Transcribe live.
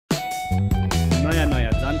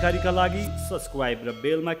नयाँ जानकारीका लागि सब्स्क्राइब र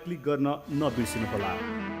बेलमा क्लिक गर्न नबिर्सिनुहोला।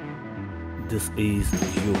 This is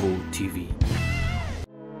Yoho TV.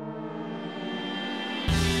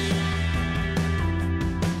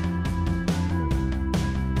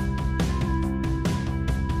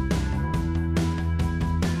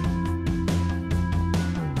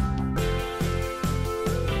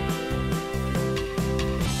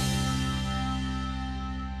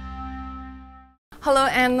 Hello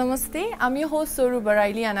and namaste. I'm your host Soru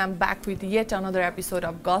Baraili and I'm back with yet another episode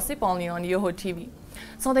of Gossip only on Yoho TV.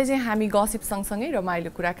 सधैँ चाहिँ हामी gossip सँगसँगै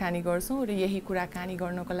रमाइलो कुराकानी गर्छौँ र यही कुराकानी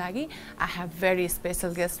गर्नको लागि I have very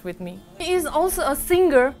special guest with me. He is also a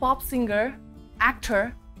singer, pop singer,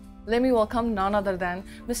 actor. Let me welcome none other than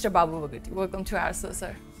Mr. Bogati. Welcome to our show,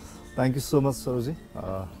 sir. Thank you so much, Soruji.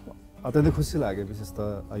 अत्यन्तै खुसी लाग्यो विशेष त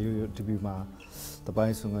यो टिभीमा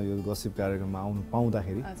तपाईसँग यो gossip कार्यक्रममा आउनु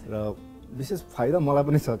पाउँदाखेरि र विशेष फाइदा मलाई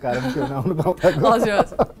पनि छ कारण के आउनु पाउँदाको हजुर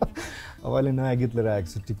हजुर अब अहिले नयाँ गीत लिएर आएको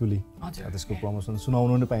छु टिकुली त्यसको प्रमोसन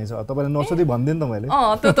सुनाउनु नै पाइन्छ तपाईले नसोधी भन्दिन त मैले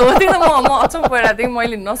त्यो त हो नि म अचम्म परिरहेको थिएँ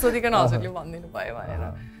मैले नसोधिकन हजुरले भनिदिनु भयो भनेर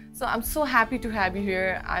so I am so happy to have you hear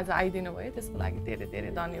आज आइदिनु भयो त्यसको लागि धेरै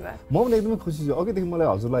धेरै धन्यवाद म पनि एकदमै खुसी छु अघिदेखि मलाई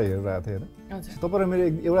हजुरलाई हेरिरहेको थिएँ हैन तपाईँ र मेरो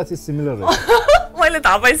एउटा चिज सिमिलर रहेछ मैले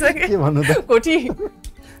थाहा पाइसकेँ के भन्नु त कोठी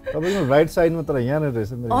तपाईको राइट साइडमा तर यहाँ नै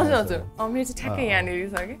रहेछ मेरो हजुर हजुर मेरो चाहिँ ठ्याक्कै यहाँनिर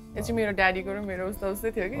छ कि यो चाहिँ मेरो ड्याडीको र मेरो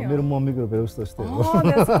उस्तै थियो कि मेरो मम्मीको फेरि उस्तै हो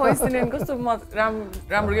कोइन्सिडेन्ट कस्तो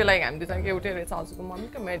राम्रो के लागि हामी दुईजना एउटै रहेछ हजुरको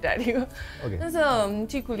मम्मीको मेरो ड्याडीको त्यसो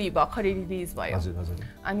टिकुली भर्खरै रिलिज भयो हजुर हजुर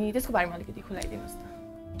अनि त्यसको बारेमा अलिकति खुलाइदिनुहोस् न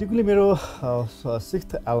टिकुली मेरो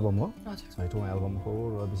 6th एल्बम हो 6औं एल्बम हो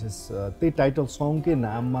र विशेष त्यही टाइटल सङकै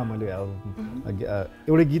नाममा मैले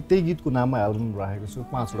एउटै गीत त्यही गीतको नाममा एल्बम राखेको छु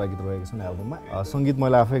 5 वटा गीत रहेको छन् एल्बममा संगीत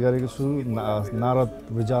मैले आफै गरेको छु नारद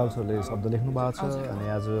रिजाल्सहरूले शब्द लेख्नु भएको छ अनि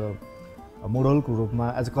एज मोडलको रूपमा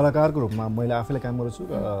एज कलाकारको रूपमा मैले आफैले काम गरेछु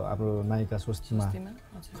र हाम्रो नायिका स्वस्तिमा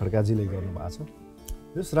खड्काजीले गर्नु भएको छ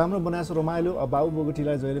यो राम्रो बनाएको छ रमाइलो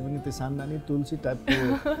बाबुबोगटीलाई जहिले पनि त्यो सान्नानी तुलसी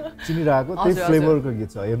टाइपको चिनिरहेको त्यही फ्लेभरको गीत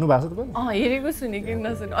छ हेर्नु भएको छ तपाईँ हेरेको छु नि किन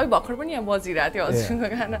नसुने अहिले भर्खर पनि यहाँ बजिरहेको थियो हजुरको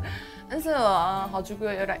गाना यसो हजुरको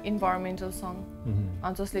एउटा इन्भाइरोमेन्टल सङ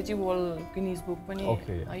जसले चाहिँ वर्ल्ड गिनिज बुक पनि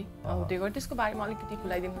है हुँदै गयो त्यसको बारेमा अलिकति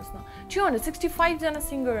खुलाइदिनुहोस् न 265 जना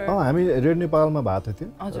सिङ्गर हामी रेड नेपालमा भएको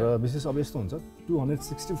थियो र विशेष अब यस्तो हुन्छ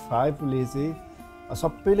 265 ले चाहिँ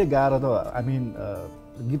सबैले गाएर त आई मिन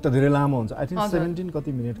गीत त धेरै लामो हुन्छ आई थिंक 17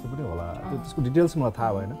 कति मिनेटको पनि होला त्यसको डिटेल्स मलाई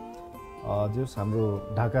थाहा भएन जस हाम्रो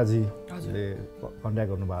ढाकाजीले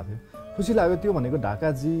कन्ट्याक्ट गर्नुभएको थियो खुसी लाग्यो त्यो भनेको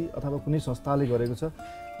ढाकाजी अथवा कुनै संस्थाले गरेको छ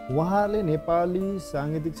उहाँले नेपाली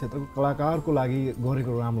सांगीतिक क्षेत्रको कलाकारको लागि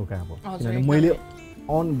गरेको राम्रो काम हो किनभने मैले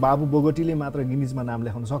बाबु बोगटीले मात्र गिनिजमा नाम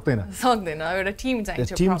लेखाउन सक्दैन एउटा टिम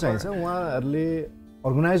चाहिन्छ उहाँहरूले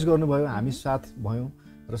अर्गनाइज गर्नुभयो हामी साथ भयौँ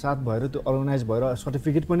र साथ भएर त्यो अर्गनाइज भएर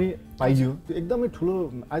सर्टिफिकेट पनि पाइयो त्यो एकदमै ठुलो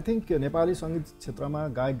आई थिंक नेपाली संगीत क्षेत्रमा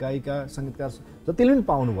गायक गायिका संगीतकार जतिले पनि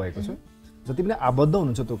पाउनु भएको छ जति पनि आबद्ध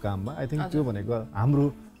हुनुहुन्छ त्यो काममा आई थिंक त्यो भनेको हाम्रो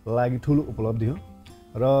लागि ठुलो उपलब्धि हो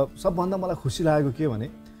र सबभन्दा मलाई खुसी लागेको के भने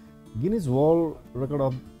गिनिज वर्ल्ड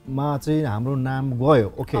रेकर्डमा चाहिँ हाम्रो नाम गयो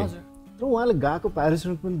ओके र उहाँले गाएको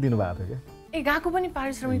पारिश्रमिक पनि दिनुभएको थियो क्या गाएको पनि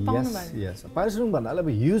पारिश्रमिक पाउनु भयो यस पारिश्रमिक भन्दा अब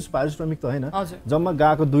ह्युज पारिश्रमिक त हैन जम्मा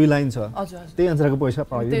गाएको 2 लाइन छ त्यही अनुसारको पैसा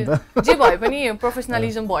पाइयो नि त जे भए पनि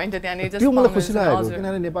प्रोफेसनलिजम भयो नि त त्यहाँ नि त्यो मलाई खुसी लागेको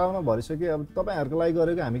किनभने नेपालमा भरिसके अब तपाईहरुको लागि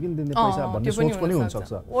गरेको हामी किन दिने पैसा भन्ने सोच पनि हुन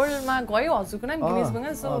सक्छ वर्ल्डमा गयो हजुरको नाम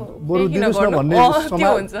गिनिजमा सो बरु दिनुस् न भन्ने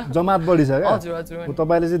जमात बढी छ क्या हजुर हजुर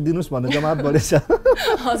तपाईले चाहिँ दिनुस् भन्ने जमात बढी छ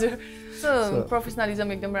हजुर सो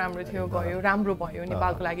प्रोफेसनलिजम एकदम राम्रो थियो गयो राम्रो भयो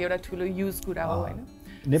नेपालको लागि एउटा ठुलो युज कुरा हो हैन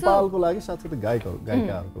नेपालको लागि साथसाथै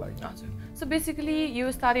गायिकाहरूको लागि हजुर so basically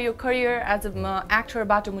you started your career as a actor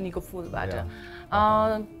बाटो मुनिको फुलबाट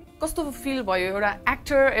कस्तो फिल भयो एउटा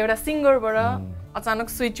एक्टर एउटा सिङ्गरबाट अचानक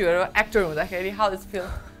स्विच भएर एक्टर हुँदाखेरि हाउ इज फिल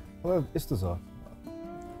यस्तो छ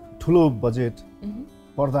ठुलो बजेट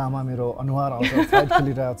पर्दामा मेरो अनुहार आउँछ फाइट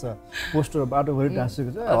खेलिरहेको छ पोस्टर बाटोभरि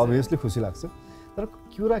टाँसेको छ अभियसली खुसी लाग्छ तर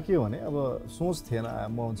कुरा के हो भने अब सोच थिएन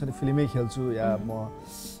म हुन्छ नि फिल्मै खेल्छु या म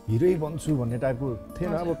हिरोइ बन्छु भन्ने टाइपको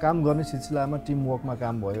थिएन अब काम गर्ने सिलसिलामा टिम वर्कमा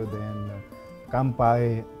काम भयो देन काम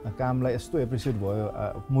पाएँ कामलाई यस्तो एप्रिसिएट भयो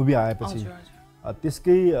मुभी आएपछि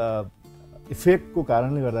त्यसकै इफेक्टको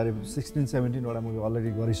कारणले गर्दाखेरि 16-17 वटा मुभी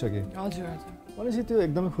अलरेडी गरिसकेँ भनेपछि त्यो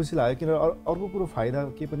एकदमै खुसी लाग्यो किन अर्को कुरो फाइदा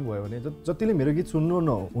के पनि भयो भने जतिले मेरो गीत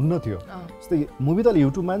सुन्नु हुन्न थियो जस्तै मुभी त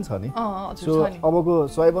युट्युबमा नि छ नि सो अबको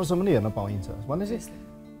 100 वर्षसम्म पनि हेर्न पाइन्छ भनेपछि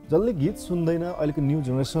जसले गीत सुन्दैन अहिलेको न्यू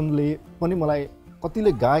जेनेरेसनले पनि मलाई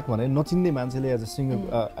कतिले गायक भने नचिन्ने मान्छेले एज अ सिङ्गर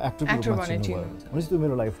एक्टरको रूपमा चिन्नुभयो भनेपछि त्यो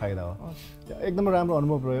मेरो लागि फाइदा हो एकदमै राम्रो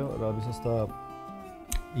अनुभव रह्यो र विशेष त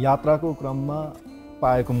यात्राको क्रममा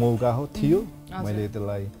पाएको मौका हो थियो मैले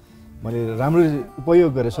त्यसलाई राम्ररी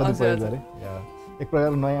उपयोग गरेँ सदुपयोग गरेँ एक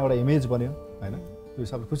प्रकार नयाँ एउटा इमेज बन्यो हैन त्यो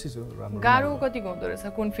सब खुसी छु राम्रो गाह्रो कतिको हुँदो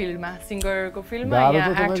रहेछ कुन फिल्डमा सिंगरको फिल्डमा या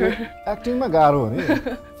एक्टर एक्टिङमा गाह्रो हो नि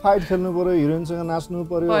फाइट खेल्नु पर्यो हिरोइनसँग नाच्नु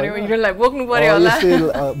पर्यो हिरोइनलाई बोक्नु पर्यो होला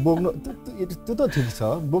बोक्नु त्यो त ठिक छ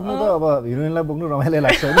बोक्नु त अब हिरोइनलाई बोक्नु रमाइलो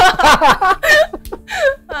लाग्छ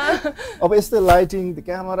अब यस्तै लाइटिङ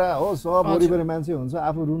क्यामेरा हो सब वरिपरि मान्छे हुन्छ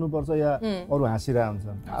आफू रुनुपर्छ या अरू हाँसिरहेको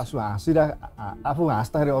हुन्छ आफू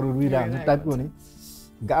हाँस्दाखेरि अरू रुइरहेको हुन्छ टाइपको नि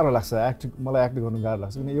गाह्रो लाग्छ मलाई एक्ट गर्नु गाह्रो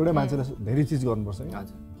लाग्छ किन एउटै मान्छेले धेरै चिज गर्नुपर्छ नि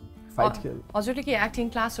फाइट खेल हजुरले के एक्टिङ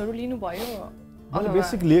क्लासहरू लिनुभयो मैले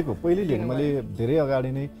बेसिक लिएको पहिले लिएको मैले धेरै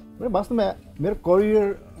अगाडि नै वास्तवमा मेरो करियर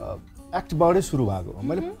एक्टबाटै सुरु भएको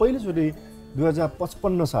मैले पहिलोचोटि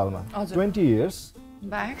 2055 सालमा 20 इयर्स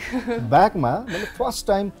ब्याकमा मैले फर्स्ट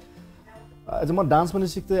टाइम म डान्स पनि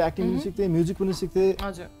सिक्थेँ एक्टिङ पनि सिक्थेँ म्युजिक पनि सिक्थेँ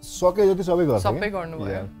सके जति सबै गर्थेँ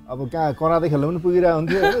अब कहाँ कराते खेल्न पनि पुगिरहेको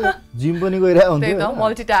हुन्थ्यो जिम पनि गइरहेको हुन्थ्यो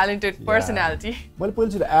मल्टी ट्यालेन्टेड पर्सनालिटी मैले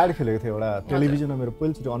पहिलोचोटि एड खेलेको थिएँ एउटा टेलिभिजनमा मेरो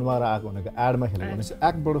पहिलोचोटि अनुहार आएको भनेको एडमा खेलेको भनेपछि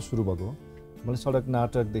एक्टबाट सुरु भएको मैले सडक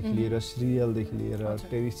नाटकदेखि लिएर सिरियलदेखि लिएर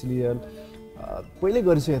टेली सिरियल पहिल्यै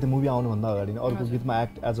गरिसकेको थिएँ मुभी आउनुभन्दा अगाडि नै अर्को गीतमा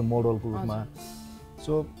एक्ट एज अ मोडलको रूपमा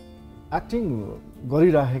सो एक्टिङ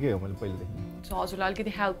गरिराखेकै हो मैले पहिलेदेखि हजुरलाई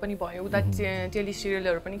अलिकति हेल्प पनि भयो उता टेली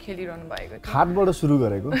सिरियलहरू पनि खेलिरहनु भएको खाटबाट सुरु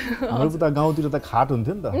गरेको हाम्रो उता गाउँतिर त खाट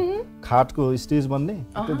हुन्थ्यो नि त खाटको स्टेज बन्ने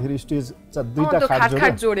त्यतिखेर स्टेज दुईटा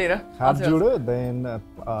खाट जोड्यो देन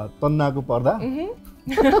तन्नाको पर्दा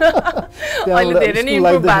अहिले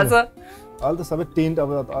त सबै टेन्ट अब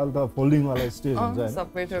अहिले त फोल्डिङवाला स्टेज हुन्छ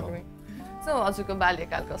सबै थोकमै सो हजुरको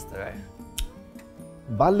बाल्यकाल कस्तो रह्यो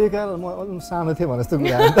बाल्यकाल म सानो थिएँ भने जस्तो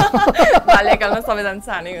कुरा बाल्यकालमा सबैजना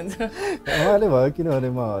सानै हुन्छ उहाँले भयो किनभने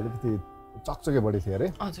म अलिकति चकचके बढी थिएँ अरे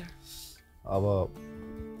अब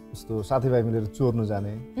यस्तो साथीभाइ मिलेर चोर्नु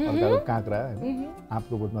जाने अर्काको काँक्रा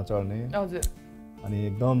आँपको बोटमा चढ्ने अनि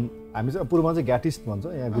एकदम हामी चाहिँ पूर्वमा चाहिँ ग्याटिस्ट भन्छ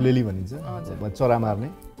यहाँ गुलेली भनिन्छ चरा मार्ने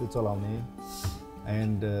त्यो चलाउने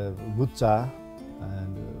एन्ड गुच्चा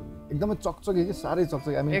एन्ड एकदमै चकचके कि साह्रै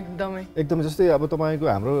चकचके हामी एकदमै जस्तै अब तपाईँको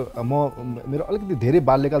हाम्रो मेरो अलिकति धेरै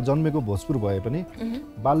बाल्यकाल जन्मेको भोजपुर भए पनि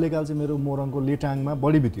बाल्यकाल चाहिँ मेरो मोरङको लेटाङमा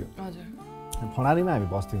बढी बित्यो फणारीमा हामी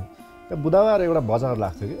बस्थ्यौँ त्यहाँ बुधबार एउटा बजार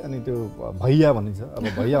लाग्थ्यो कि अनि त्यो भैया भनिन्छ अब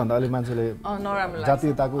भैया भन्दा अलिक मान्छेले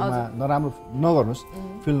जातीयताको नराम्रो नगर्नुहोस्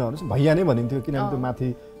फिल नगर्नुहोस् भैया नै भनिन्थ्यो किनभने त्यो माथि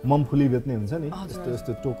ममफुली बेच्ने हुन्छ नि यस्तो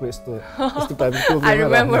यस्तो टोक्रो यस्तो टाइपको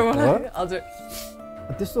टोक्रो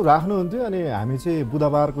त्यस्तो राख्नुहुन्थ्यो अनि हामी चाहिँ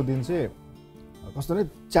बुधबारको दिन चाहिँ कस्तो नै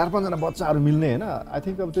 4-5 जना बच्चाहरू मिल्ने होइन आई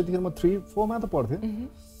थिङ्क अब त्यतिखेर म 3-4 मा त पढ्थेँ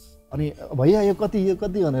अनि भैया यो कति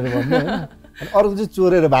भनेर भन्ने होइन अनि अर्को चाहिँ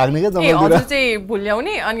चोरेर भाग्ने क्या जङ्गलतिर चाहिँ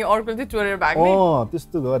भुल्याउने अनि अर्को चाहिँ चोरेर भाग्ने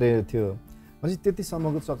त्यस्तो गरेको थियो भनेपछि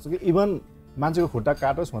त्यतिसम्मको चकचके इभन मान्छेको खुट्टा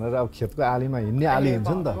काटोस् भनेर अब खेतको आलीमा हिँड्ने आली हुन्छ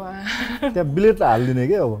नि त त्यहाँ ब्लेड हालिदिने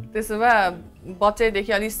क्या अब त्यसो भए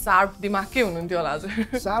बच्चैदेखि अलिक शार्प दिमागकै हुनुहुन्थ्यो होला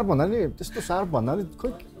हजुर शार्प भन्दा नि त्यस्तो शार्प भन्दा नि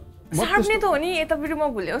खोइ शार्प नै त हो नि यतापट्टि म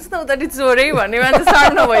भुल्याउँछु त उतापट्टि चोरै भन्ने मान्छे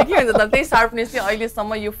शार्प नभए के हुन्छ त त्यही शार्पनेस चाहिँ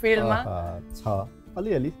अहिलेसम्म यो फिल्डमा छ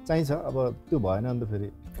अलिअलि चाहिन्छ अब त्यो भएन नि त फेरि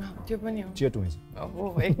त्यो पनि हो चेट हुन्छ हो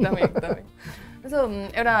एकदमै सो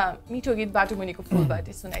एउटा मिठो गीत बाटोमुनिको फुलबाट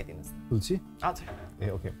सुनाइदिनुहोस् तुलसी हजुर ए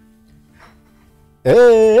ओके ए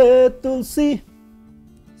तुलसी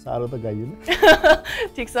साह्रो त गाइयो नि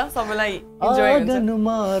ठिक छ सबैलाई इन्जोय हुन्छ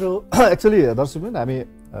एक्चुअली दर्शक हामी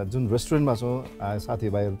जुन रेस्टुरेन्टमा छौँ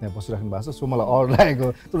साथीभाइहरू त्यहाँ बसिराख्नु भएको छ सो मलाई अड लागेको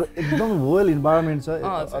तर एकदम वेल इन्भाइरोमेन्ट छ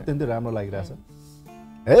अत्यन्तै राम्रो लागिरहेछ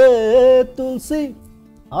ए तुलसी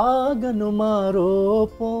आँगनमा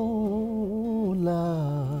रोपौँला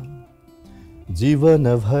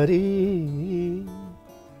जीवनभरि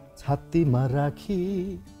छातीमा राखी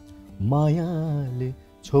मायाले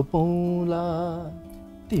छोपौँला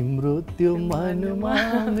तिम्रो त्यो मनमा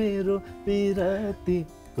मेरो पिरती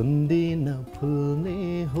कुन्दिन फुल्ने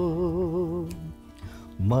हो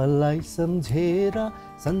मलाई सम्झेर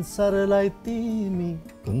संसारलाई तिमी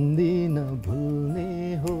कुन्दिन भुल्ने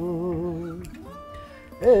हो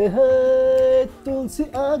ए हे तुलसी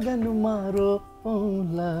आँगनमा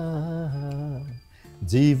रोपौँला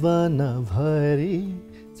जीवनभरि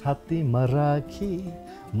छातीमा राखी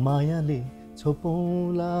मायाले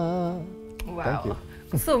छोपौँला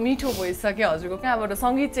कस्तो मिठो भोइस छ क्या हजुरको कहाँबाट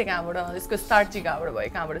सङ्गीत चाहिँ कहाँबाट यसको स्टार्ट चाहिँ कहाँबाट भयो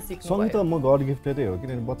कहाँबाट सिक्नु सङ्गीत त म गड गिफ्टेडै हो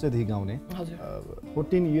किनभने बच्चादेखि गाउने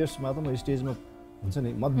 14 इयर्समा त म स्टेजमा हुन्छ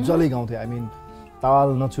नि मजाले गाउँथेँ आई मिन ताल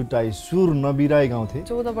नछुटाई सुर नबिराई गाउँथेँ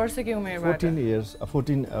 14 वर्षकै उमेरबाट 14 इयर्स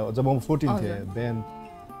 14 जब म 14 थिएँ देन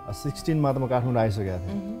 16 मा त म काठमाडौँ आइसकेको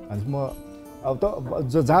थिएँ अनि म अब त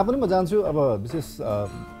जहाँ पनि म जान्छु अब विशेष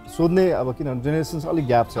सोध्ने अब किनभने जेनेरेसन्स अलिक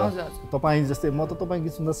ग्याप छ तपाईँ जस्तै म त तपाईँ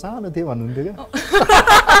गीत सुन्दा सानो थिएँ भन्नुहुन्थ्यो क्या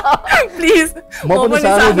प्लिज म पनि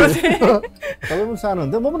सानो थिएँ तपाईँ पनि सानो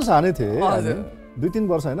हुन्थ्यो म पनि सानै थिएँ 2-3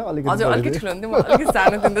 वर्ष होइन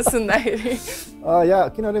या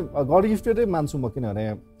किनभने गड गिफ्टेडै मान्छु म किनभने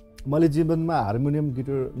मैले जीवनमा हार्मोनियम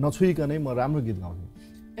गिटार नछुइकनै म राम्रो गीत गाउँथेँ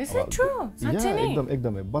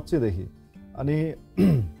एकदमै बच्चैदेखि अनि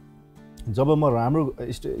जब म राम्रो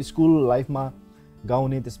स्कुल लाइफमा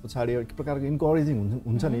गाउने त्यस पछाडि एक प्रकारको इन्करेजिङ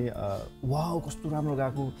हुन्छ नि वाउ कस्तो राम्रो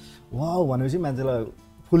गाएको वाउ भनेपछि मान्छेलाई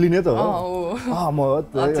फुलिने त हो म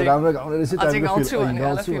राम्रो गाउने रहेछ गाउँछु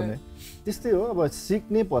भन्ने त्यस्तै हो अब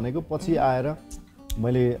सिक्ने भनेको पछि आएर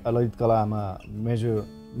मैले ललित कलामा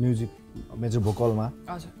मेजर भोकलमा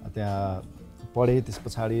त्यहाँ पढेँ त्यस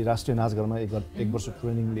पछाडि राष्ट्रिय नाचघरमा एक वर्ष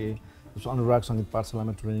ट्रेनिङ लिएँ अनुराग सङ्गीत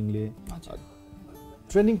पाठशालामा ट्रेनिङ लिएँ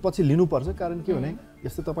ट्रेनिङ पछि लिनुपर्छ कारण के भने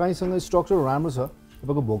यस्तो तपाईँसँग स्ट्रक्चर राम्रो छ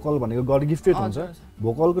तपाईँको भोकल भनेको गड गिफ्टेड हुन्छ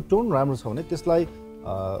भोकलको टोन राम्रो छ भने त्यसलाई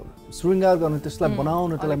शृङ्गार गर्नु त्यसलाई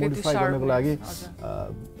बनाउनु त्यसलाई मोडिफाई गर्नको लागि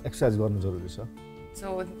एक्सर्साइज गर्नु जरुरी छ सो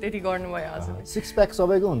त्यति गर्नुभयो हजुर 6 प्याक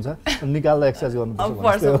सबैको हुन्छ निकाल्दा एक्सर्साइज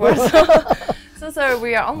गर्नुपर्छ so sir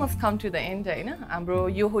we are almost come to the and हैन हाम्रो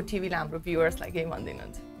योहो टिभीले हाम्रो भ्युअर्सलाई के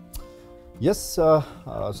भन्दिनुहुन्छ यस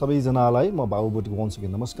सबैजनालाई म बाबुबोटीको वन्स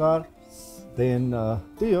अगेन नमस्कार देन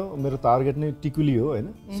त्यही हो मेरो टार्गेट नै टिकुली हो हैन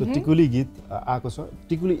सो टिकुली गीत आएको छ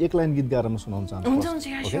टिकुली एक लाइन गीत गाएर म सुनाउन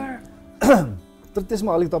चाहन्छु तर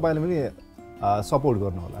त्यसमा अलिक तपाईले पनि सपोर्ट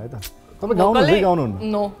गर्नु होला है त तपाई गाउनुहुन्न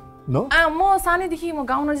नो म सानैदेखि म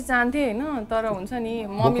गाउन चाहिँ चाहन्थे हैन तर हुन्छ नि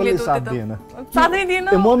मम्मीले साथ दिएन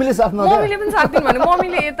मम्मीले पनि साथ दिनु भने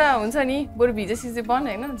मम्मीले यता हुन्छ नि बरु भिजे सिजे बन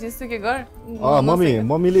हैन जेसुकै गर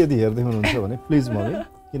मम्मीले यदि हेर्दै हुनुहुन्छ भने प्लिज मम्मी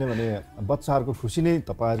किनभने बच्चाहरुको खुसी नै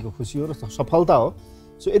तपाईहरुको खुसी हो र सफलता हो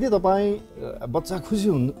सो यदि तपाई बच्चा खुसी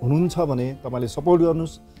हुनुहुन्छ भने तपाईले सपोर्ट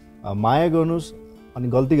गर्नुस् माया गर्नुस् अनि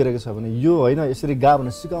गल्ती गरेको छ भने यो हैन यसरी गा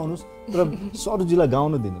भनेर सिकाउनुस् तर सरुजीलाई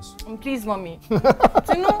गाउन दिनुस् प्लिज मम्मी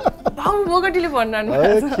सुन्नु बाबु बोगटीले भन्नानु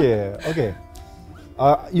ओके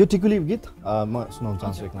यो टिकुली गीत म सुनाउन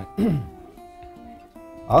चाहन्छु एक लाइन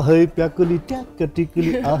आहै प्याकुली ट्याक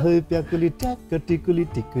टिकुली आहै प्याकुली ट्याक टिकुली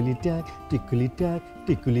टिकुली ट्याक टिकुली ट्याक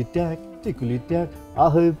टिकुली ट्याक टिकुली ट्याक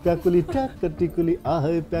आहै प्याकुली ट्याक टिकुली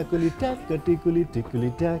आहै प्याकुली ट्याक टिकुली टिकुली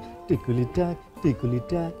ट्याक टिकुली ट्याक टिकुली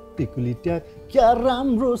ट्याक टिकुली ट्याक क्या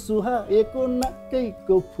राम्रो सुहाएको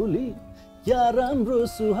नाकैको फुली क्या राम्रो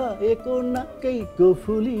सुहाएको नाकैको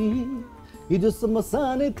फुली हिजोसम्म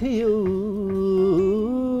सानै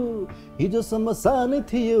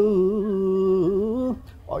थियो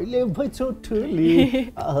अहिले भइछौ ठुली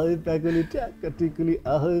आहै प्याकुली ट्याक टिकुली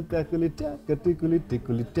आहै प्याकुली ट्याक टिकुली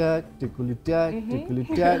टिकुली ट्याक टिकुली ट्याक टिकुली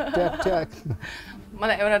ट्याक ट्याक ट्याक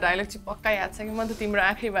मलाई एउटा डायलग चाहिँ पक्का याद छ कि म त तिम्रो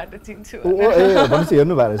आँखैबाट चिन्छु भनेपछि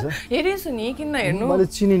हेर्नु भएको रहेछ हेरेछु नि किन नहेर्नु मैले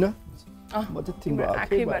चिनिन म त तिम्रो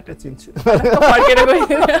आँखैबाट चिन्छु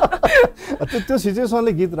त्यो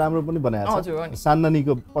सिचुएसनले गीत राम्रो पनि बनाएको छ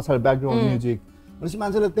सान्नानीको पछाडि ब्याकग्राउन्ड म्युजिक भनेपछि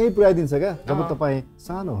मान्छेले त्यही पुर्याइदिन्छ क्या जब तपाईँ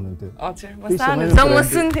सानो हुनुहुन्थ्यो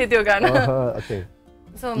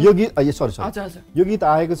यो गीत सरी यो गीत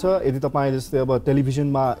आएको छ यदि तपाईँ जस्तै अब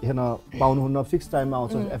टेलिभिजनमा हेर्न पाउनुहुन्न फिक्स टाइममा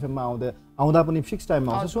आउँछ एफएममा आउँदा पनि फिक्स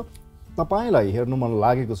टाइममा आउँछ सो तपाईलाई हेर्नु मन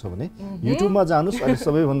लागेको छ भने युट्युबमा जानुस् अनि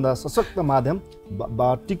सबैभन्दा सशक्त माध्यम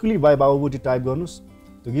टिकुली बाई बाबुबोटी टाइप गर्नुस्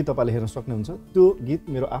त्यो गीत तपाईले हेर्न सक्नुहुन्छ त्यो गीत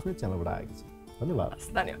मेरो आफ्नै च्यानलबाट आएको छ धन्यवाद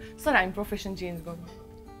सर हामी प्रोफेसन चेन्ज गर्नु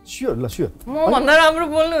स्योर म भन्दा राम्रो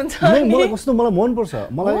बोल्नुहुन्छ मलाई कस्तो मलाई मन पर्छ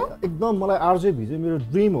मलाई आरजे भिजे मेरो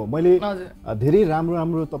ड्रिम हो मैले धेरै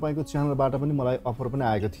राम्रो तपाईको च्यानलबाट पनि मलाई अफर पनि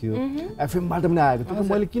आएको थियो एफएमबाट पनि आएको थियो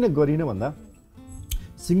मैले किन गरिन भन्दा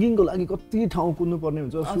सिंगिङको लागि कति ठाउँ कुद्नु पर्ने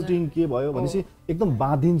हुन्छ सुटिङ के भयो भनेपछि एकदम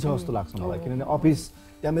बाधिन्छ जस्तो लाग्छ मलाई किनभने अफिस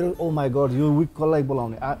त्यहाँ मेरो ओ माई गॉड यो वीक कसलाई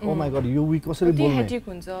बोलाउने ओ माई गॉड यो वीक कसरी बोल्ने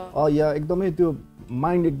या एकदमै त्यो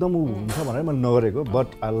माइन्ड एकदम हुन्छ भनेर मैले नगरेको but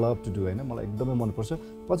I love to do हैन मलाई एकदमै मन पर्छ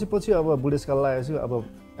पछि अब बुढेसकाल लागेपछि अब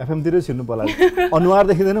एफएम तिरै छिर्नु पर्ला अनुहार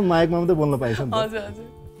देखिदैन माइकमा मात्रै बोल्न पाइन्छ नि हजुर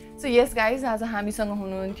So yes guys, आज हामीसँग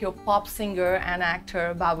हुनुहुन्थ्यो पप सिंगर एन्ड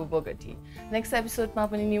एक्टर बाबु बोगटी नेक्स्ट एपिसोडमा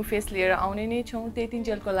पनि न्यू फेस लिएर आउने नै छौँ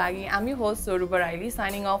त्यतिन्जेलको लागि हामी host Solu Baraili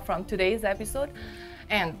shining of from today's episode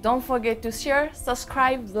and don't forget to share,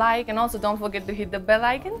 subscribe, like and also don't forget to hit the bell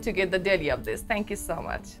icon to get the daily updates. Thank you so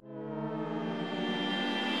much.